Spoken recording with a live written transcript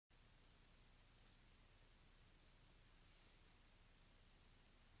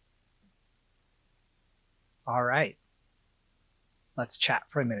All right, let's chat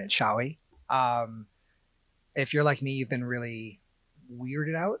for a minute, shall we? Um, if you're like me, you've been really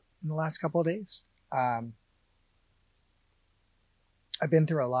weirded out in the last couple of days. Um, I've been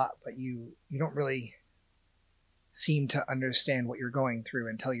through a lot, but you don't really seem to understand what you're going through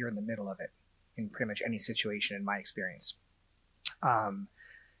until you're in the middle of it in pretty much any situation, in my experience. Um,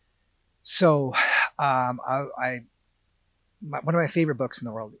 so, one of my favorite books in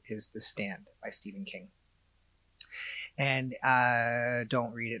the world is The Stand by Stephen King, and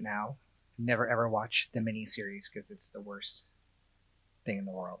don't read it now. Never ever watch the miniseries because it's the worst thing in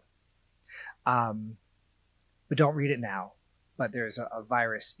the world. Um, but don't read it now. But there's a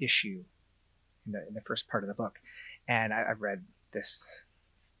virus issue in the first part of the book, and I've read this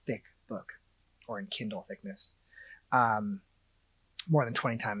thick book, or in Kindle thickness, um, more than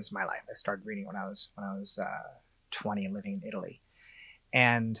 20 times in my life. I started reading when I was 20 and living in Italy,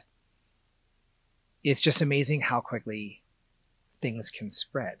 and it's just amazing how quickly things can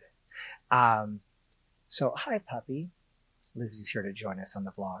spread. Um, so hi, puppy. Lizzie's here to join us on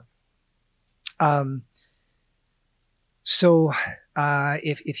the vlog. Um, so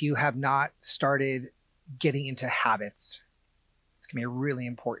if you have not started getting into habits, it's gonna be a really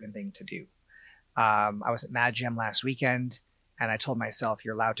important thing to do. I was at Mad Gym last weekend, and I told myself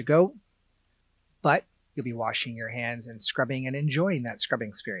you're allowed to go, but you'll be washing your hands and scrubbing and enjoying that scrubbing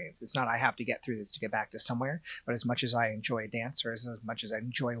experience. It's not I have to get through this to get back to somewhere, but as much as I enjoy a dance, or as much as I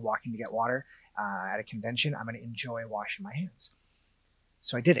enjoy walking to get water at a convention, I'm going to enjoy washing my hands.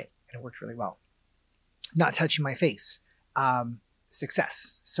 So I did it, and it worked really well. Not touching my face.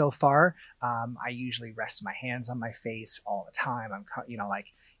 Success so far. I usually rest my hands on my face all the time. I'm, like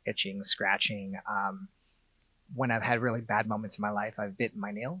itching, scratching. When I've had really bad moments in my life, I've bitten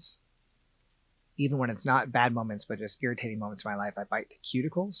my nails. Even when it's not bad moments, but just irritating moments in my life, I bite the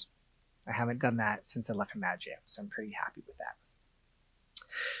cuticles. I haven't done that since I left from Mad Jam, so I'm pretty happy with that.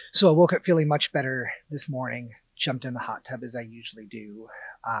 So I woke up feeling much better this morning, jumped in the hot tub as I usually do.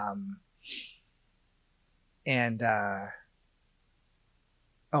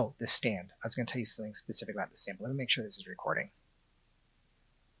 Oh, the stand. I was going to tell you something specific about the stand, but let me make sure this is recording.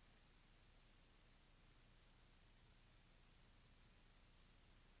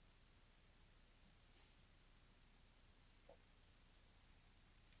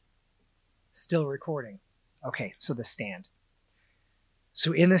 Still recording. Okay, so the stand.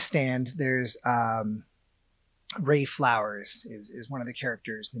 So in the stand, there's Ray Flowers is one of the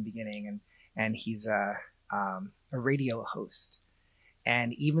characters in the beginning, and he's a radio host.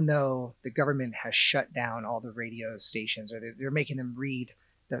 And even though the government has shut down all the radio stations, or they're making them read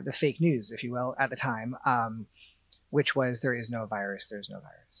the fake news, if you will, at the time, which was there is no virus, there's no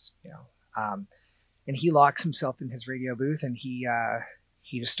virus, and he locks himself in his radio booth, and he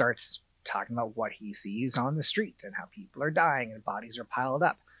just starts talking about what he sees on the street and how people are dying and bodies are piled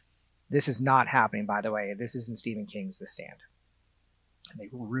up. This is not happening, by the way. This isn't Stephen King's The Stand, and they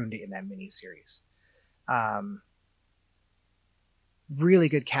ruined it in that miniseries. Really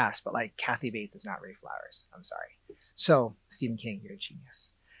good cast, but like Kathy Bates is not Ray Flowers. I'm sorry. So Stephen King, you're a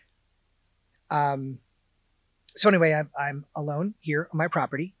genius. So anyway, I'm alone here on my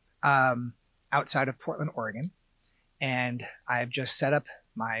property, outside of Portland, Oregon, and I've just set up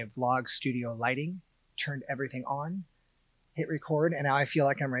my vlog studio lighting, turned everything on, hit record, and now I feel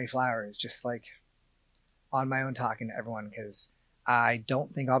like I'm Ray Flowers, just like on my own talking to everyone, because I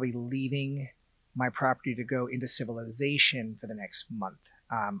don't think I'll be leaving my property to go into civilization for the next month.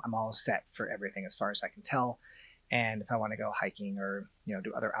 I'm all set for everything as far as I can tell. And if I want to go hiking or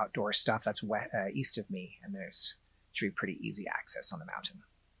do other outdoor stuff, that's east of me, and there's should be pretty easy access on the mountain.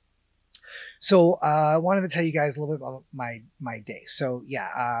 So I wanted to tell you guys a little bit about my day. So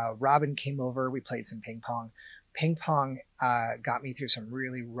yeah, Robin came over. We played some ping pong. Ping pong got me through some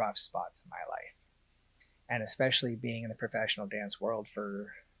really rough spots in my life, and especially being in the professional dance world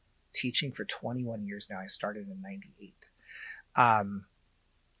for teaching for 21 years now. I started in '98.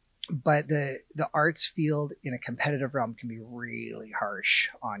 But the arts field in a competitive realm can be really harsh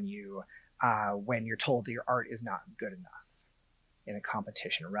on you when you're told that your art is not good enough in a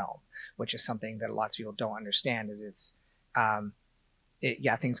competition realm, which is something that lots of people don't understand. Is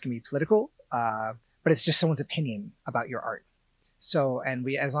things can be political, but it's just someone's opinion about your art. So, and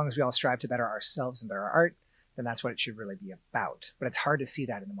as long as we all strive to better ourselves and better our art, then that's what it should really be about. But it's hard to see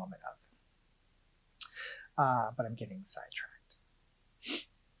that in the moment of. But I'm getting sidetracked.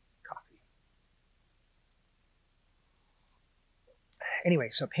 Coffee. Anyway,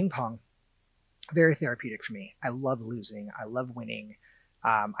 so ping pong, very therapeutic for me. I love losing. I love winning.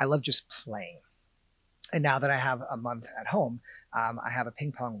 I love just playing. And now that I have a month at home, I have a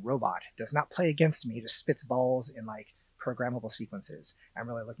ping pong robot. It does not play against me, it just spits balls in like programmable sequences. I'm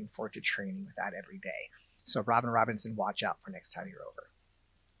really looking forward to training with that every day. So Robin Robinson, watch out for next time you're over.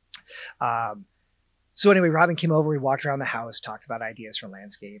 So anyway, Robin came over, we walked around the house, talked about ideas for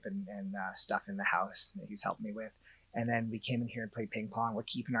landscape and stuff in the house that he's helped me with. And then we came in here and played ping pong. We're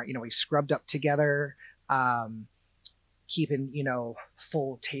keeping our, we scrubbed up together, keeping,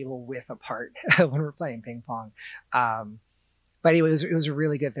 full table width apart when we're playing ping pong. But anyway, it was a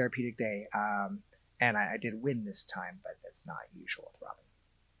really good therapeutic day. And I did win this time, but that's not usual with Robin.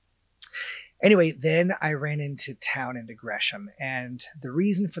 Anyway, then I ran into town into Gresham. And the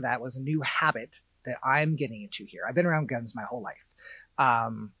reason for that was a new habit that I'm getting into here. I've been around guns my whole life.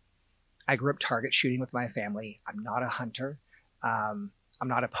 I grew up target shooting with my family. I'm not a hunter. I'm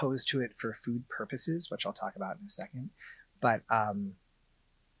not opposed to it for food purposes, which I'll talk about in a second. But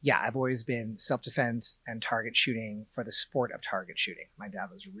yeah, I've always been self-defense and target shooting for the sport of target shooting. My dad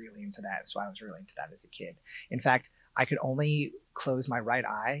was really into that, so I was really into that as a kid. In fact, I could only close my right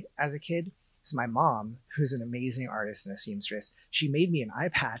eye as a kid. So my mom, who's an amazing artist and a seamstress, she made me an eye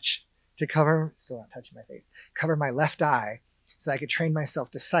patch to cover, still not touching my face, cover my left eye so I could train myself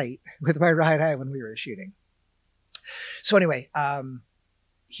to sight with my right eye when we were shooting. So anyway,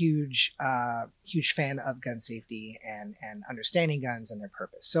 huge fan of gun safety and understanding guns and their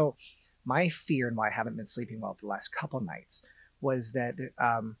purpose. So my fear and why I haven't been sleeping well for the last couple nights was that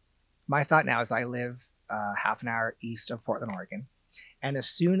my thought now is I live half an hour east of Portland, Oregon. And as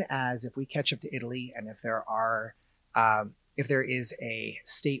soon as if we catch up to Italy and if there is a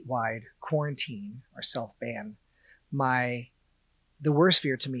statewide quarantine or self-ban, the worst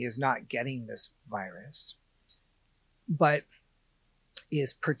fear to me is not getting this virus, but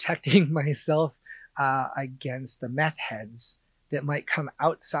is protecting myself against the meth heads that might come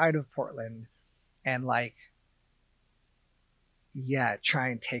outside of Portland and try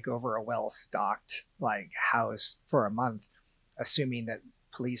and take over a well-stocked house for a month, assuming that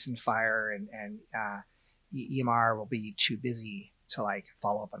police and fire and EMR will be too busy to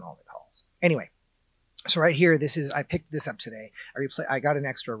follow up on all the calls. Anyway, so right here, I picked this up today. I got an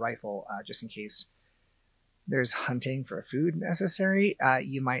extra rifle just in case there's hunting for food necessary.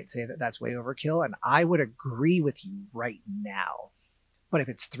 You might say that that's way overkill, and I would agree with you right now. But if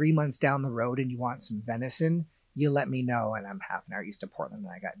it's 3 months down the road and you want some venison, you let me know, and I'm half an hour east of Portland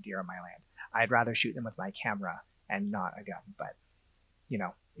and I got deer on my land. I'd rather shoot them with my camera and not a gun, but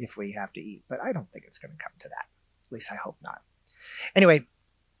if we have to eat. But I don't think it's going to come to that. At least I hope not. Anyway,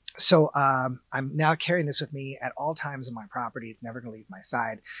 so I'm now carrying this with me at all times on my property. It's never going to leave my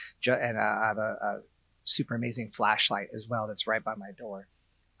side. And I have a super amazing flashlight as well that's right by my door.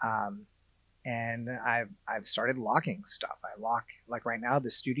 And I've started locking stuff. I lock, right now, the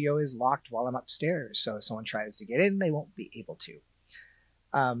studio is locked while I'm upstairs. So if someone tries to get in, they won't be able to.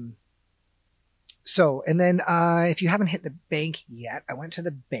 And then if you haven't hit the bank yet, I went to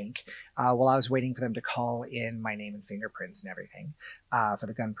the bank while I was waiting for them to call in my name and fingerprints and everything for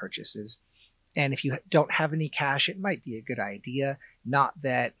the gun purchases. And if you don't have any cash, it might be a good idea. Not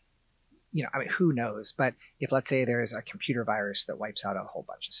that, who knows? But if, let's say, there's a computer virus that wipes out a whole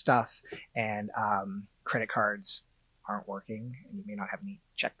bunch of stuff and credit cards aren't working and you may not have any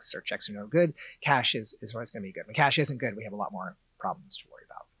checks or checks are no good, cash is always going to be good. When cash isn't good, we have a lot more problems to worry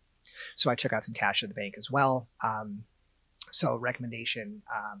about. So I took out some cash at the bank as well. So recommendation,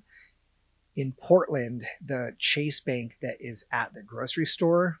 in Portland, the Chase Bank that is at the grocery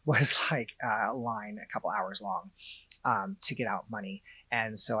store was a line a couple hours long to get out money.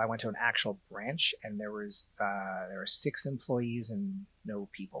 And so I went to an actual branch and there were 6 employees and no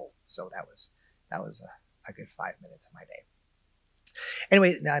people. So that was a good 5 minutes of my day.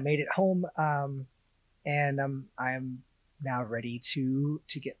 Anyway, I made it home and I'm now ready to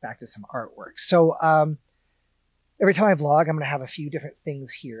get back to some artwork. So every time I vlog, I'm going to have a few different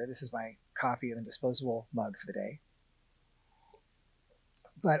things here. This is my coffee and a disposable mug for the day.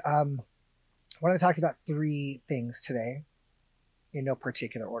 But I want to talk about 3 things today in no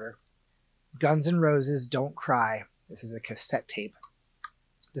particular order. Guns N' Roses, Don't Cry. This is a cassette tape.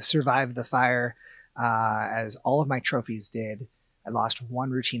 This survived the fire as all of my trophies did. I lost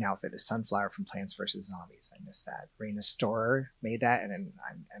one routine outfit, the Sunflower from Plants vs. Zombies. I missed that. Raina Storer made that, and then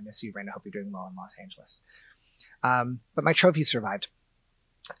I miss you, Raina. Hope you're doing well in Los Angeles. But my trophies survived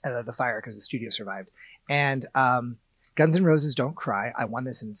the fire because the studio survived. And Guns N' Roses, Don't Cry. I won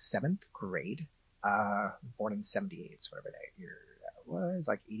this in 7th grade, born in 78, so whatever that year was,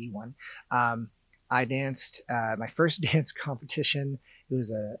 81. I danced my first dance competition. It was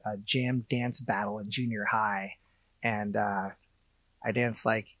a jam dance battle in junior high. And I danced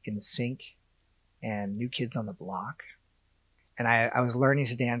in sync and New Kids on the Block. And I was learning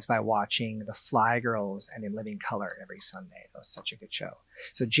to dance by watching The Fly Girls and In Living Color every Sunday. That was such a good show.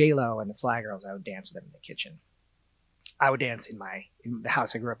 So J-Lo and The Fly Girls, I would dance with them in the kitchen. I would dance in the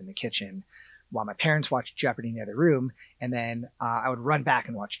house I grew up in the kitchen while my parents watched Jeopardy in the other room. And then I would run back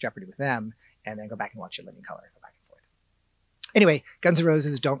and watch Jeopardy with them and then go back and watch In Living Color, go back and forth. Anyway, Guns N'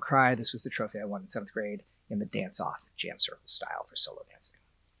 Roses, Don't Cry. This was the trophy I won in 7th grade in the dance-off jam circle style for solo dancing.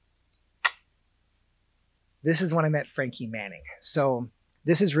 This is when I met Frankie Manning. So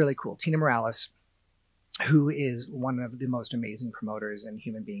this is really cool. Tina Morales, who is one of the most amazing promoters and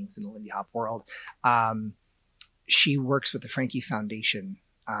human beings in the Lindy Hop world. She works with the Frankie Foundation.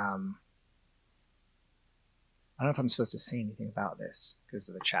 I don't know if I'm supposed to say anything about this because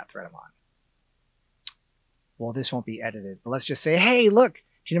of the chat thread I'm on. Well, this won't be edited, but let's just say, hey, look,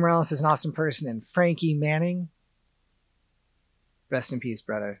 Tina Morales is an awesome person, and Frankie Manning, rest in peace,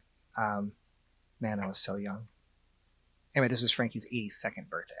 brother. Man, I was so young. Anyway, this is Frankie's 82nd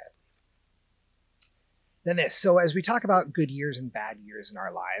birthday. Then this. So as we talk about good years and bad years in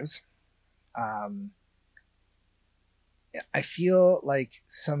our lives, I feel like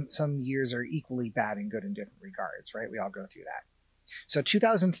some years are equally bad and good in different regards, right? We all go through that. So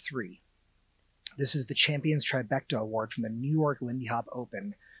 2003, this is the Champions Trifecta Award from the New York Lindy Hop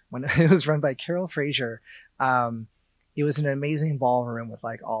Open when it was run by Carol Fraser. It was an amazing ballroom with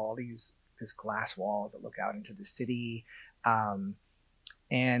like all these glass walls that look out into the city. And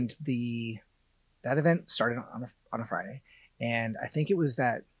that event started on a Friday. And I think it was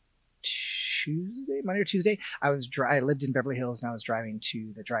that Monday or Tuesday, I lived in Beverly Hills and I was driving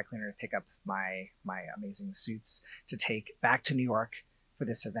to the dry cleaner to pick up my amazing suits to take back to New York for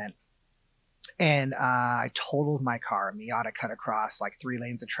this event. And I totaled my car. Miata cut across like 3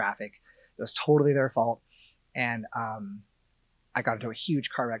 lanes of traffic. It was totally their fault. And I got into a huge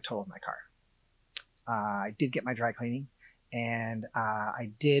car wreck, totaled my car. I did get my dry cleaning, and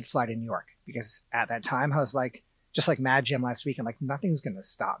I did fly to New York because at that time I was like, just like Mad Jam last week, I'm like, nothing's going to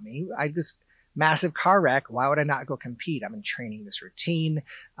stop me. I just massive car wreck. Why would I not go compete? I'm in training this routine.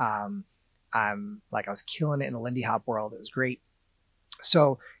 I'm like, I was killing it in the Lindy Hop world. It was great.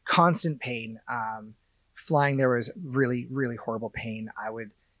 So constant pain. Flying there was really, really horrible pain. I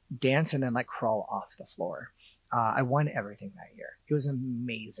would dance and then like crawl off the floor. I won everything that year. It was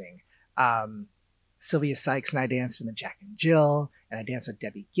amazing. Sylvia Sykes and I danced in the Jack and Jill, and I danced with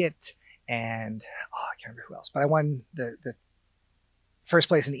Debbie Gitt, and I can't remember who else, but I won the first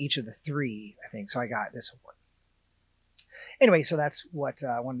place in each of the 3, I think. So I got this award. Anyway, so that's what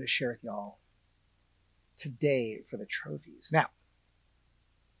I wanted to share with y'all today for the trophies. Now,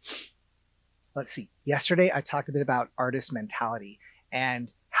 let's see. Yesterday, I talked a bit about artist mentality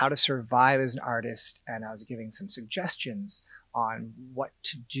and how to survive as an artist, and I was giving some suggestions on what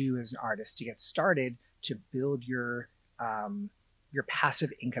to do as an artist to get started to build your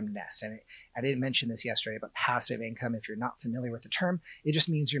passive income nest. And I didn't mention this yesterday, but passive income, if you're not familiar with the term, it just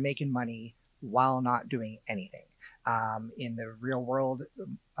means you're making money while not doing anything. In the real world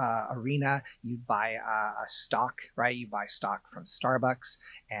arena, you buy a stock, right? You buy stock from Starbucks,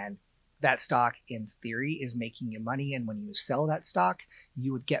 and that stock in theory is making you money. And when you sell that stock,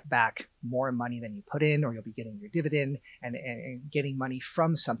 you would get back more money than you put in, or you'll be getting your dividend and getting money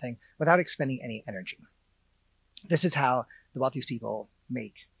from something without expending any energy. This is how the wealthiest people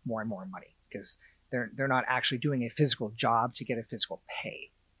make more and more money, because they're not actually doing a physical job to get a physical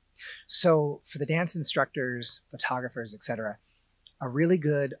pay. So for the dance instructors, photographers, etc., a really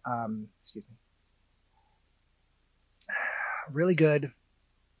good,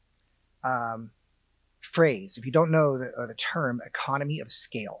 phrase, if you don't know the term economy of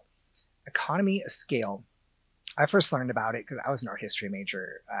scale. Economy of scale, I first learned about it because I was an art history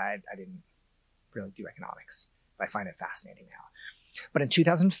major. I didn't really do economics, but I find it fascinating now. But in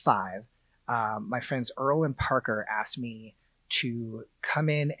 2005, my friends Earl and Parker asked me to come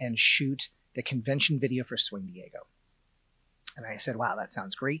in and shoot the convention video for Swing Diego. And I said, wow, that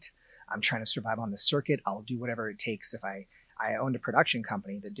sounds great. I'm trying to survive on the circuit. I'll do whatever it takes. If I owned a production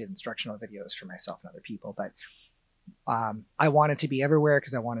company that did instructional videos for myself and other people, but I wanted to be everywhere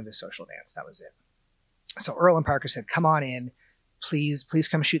because I wanted a social dance. That was it. So Earl and Parker said, come on in, please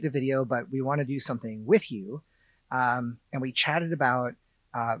come shoot the video, but we want to do something with you. And we chatted about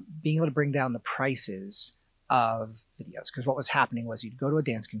being able to bring down the prices of videos. Because what was happening was you'd go to a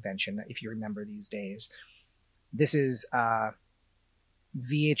dance convention, if you remember these days. This is VHS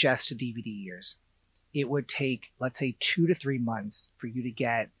to DVD years. It would take, let's say, 2 to 3 months for you to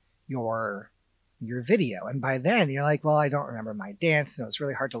get your video. And by then you're like, well, I don't remember my dance. And it was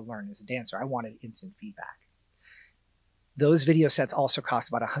really hard to learn as a dancer. I wanted instant feedback. Those video sets also cost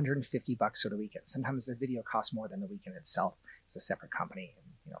about $150 for the weekend. Sometimes the video costs more than the weekend itself. It's a separate company,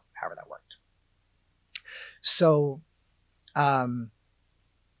 and however that worked. So, I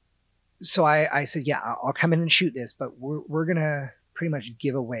said, yeah, I'll come in and shoot this, but we're gonna pretty much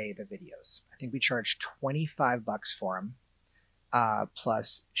give away the videos. I think we charged $25 for them,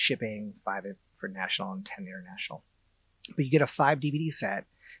 plus shipping, 5 for national and 10 international. But you get a 5 DVD set.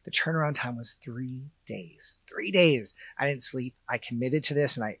 The turnaround time was 3 days. 3 days. I didn't sleep. I committed to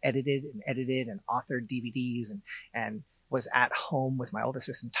this, and I edited and authored DVDs and was at home with my old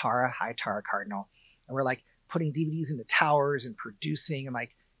assistant, Tara. Hi, Tara Cardinal. And we're like putting DVDs into towers and producing, and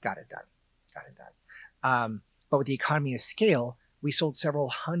like, got it done. But with the economy of scale, we sold several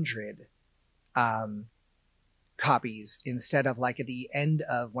hundred copies instead of like at the end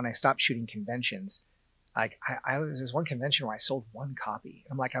of when I stopped shooting conventions. Like there's one convention where I sold 1 copy.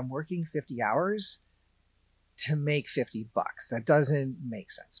 I'm like, I'm working 50 hours to make $50. That doesn't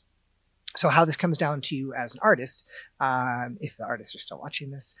make sense. So how this comes down to you as an artist, if the artists are still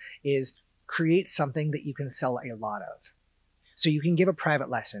watching this, is create something that you can sell a lot of. So you can give a private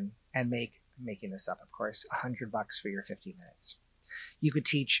lesson and making this up, of course, $100 for your 15 minutes. You could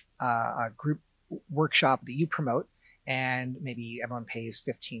teach a group workshop that you promote, and maybe everyone pays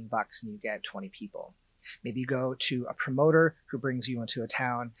 $15 and you get 20 people. Maybe you go to a promoter who brings you into a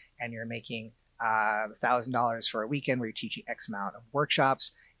town and you're making $1,000 for a weekend where you're teaching X amount of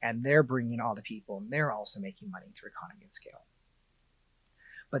workshops, and they're bringing all the people and they're also making money through economy of scale.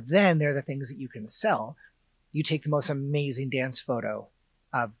 But then there are the things that you can sell. You take the most amazing dance photo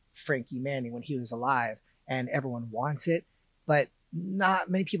of Frankie Manning when he was alive, and everyone wants it, but not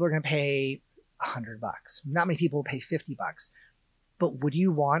many people are going to pay $100. Not many people will pay $50. But would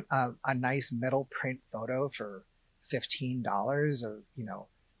you want a nice metal print photo for $15 of,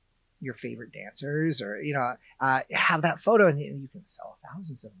 your favorite dancers, or, have that photo and you can sell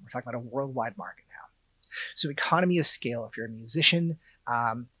thousands of them. We're talking about a worldwide market now. So economy of scale. If you're a musician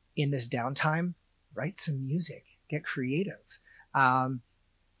in this downtime, write some music, get creative. And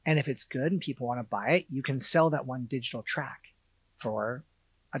if it's good and people want to buy it, you can sell that one digital track for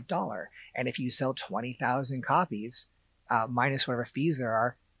 $1. And if you sell 20,000 copies, minus whatever fees there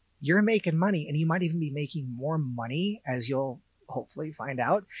are, you're making money, and you might even be making more money, as you'll hopefully find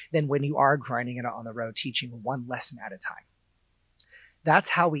out, than when you are grinding it out on the road, teaching one lesson at a time. That's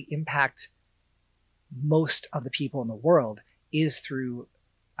how we impact most of the people in the world, is through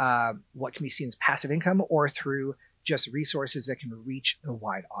what can be seen as passive income, or through just resources that can reach the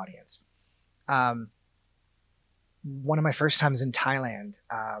wide audience. One of my first times in Thailand,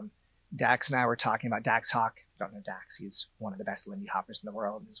 Dax and I were talking about Dax Hawk. I don't know Dax. He's one of the best Lindy Hoppers in the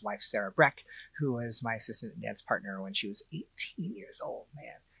world. His wife, Sarah Breck, who was my assistant and dance partner when she was 18 years old.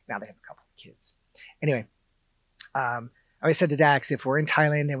 Man, now they have a couple of kids. Anyway, I always said to Dax, if we're in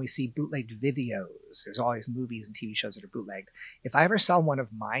Thailand and we see bootlegged videos, there's all these movies and TV shows that are bootlegged. If I ever saw one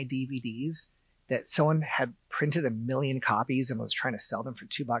of my DVDs that someone had printed 1 million copies and was trying to sell them for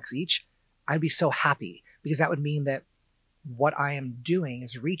 $2 each, I'd be so happy, because that would mean that what I am doing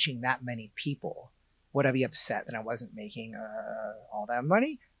is reaching that many people. Would I be upset that I wasn't making all that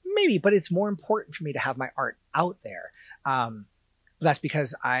money? Maybe, but it's more important for me to have my art out there. That's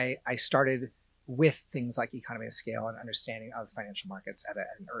because I started with things like economy of scale and understanding of financial markets at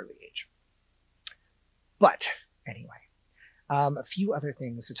an early age. But anyway, a few other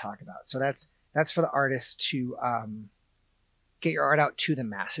things to talk about. So that's for the artist to get your art out to the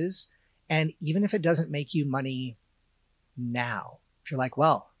masses. And even if it doesn't make you money now, if you're like,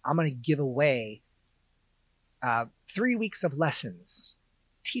 well, I'm going to give away 3 weeks of lessons,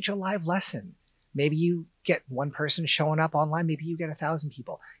 teach a live lesson. Maybe you get one person showing up online. Maybe you get 1,000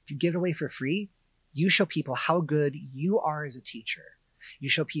 people. If you give it away for free, you show people how good you are as a teacher. You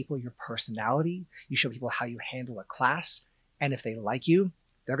show people your personality. You show people how you handle a class. And if they like you,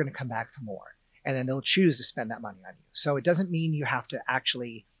 they're going to come back for more. And then they'll choose to spend that money on you. So it doesn't mean you have to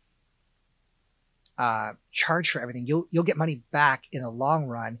actually charge for everything. You'll get money back in the long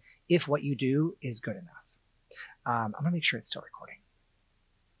run if what you do is good enough. I'm going to make sure it's still recording.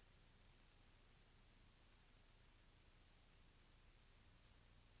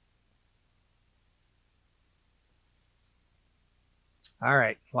 All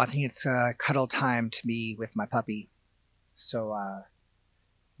right. Well, I think it's cuddle time to be with my puppy. So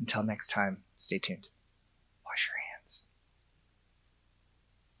until next time, stay tuned.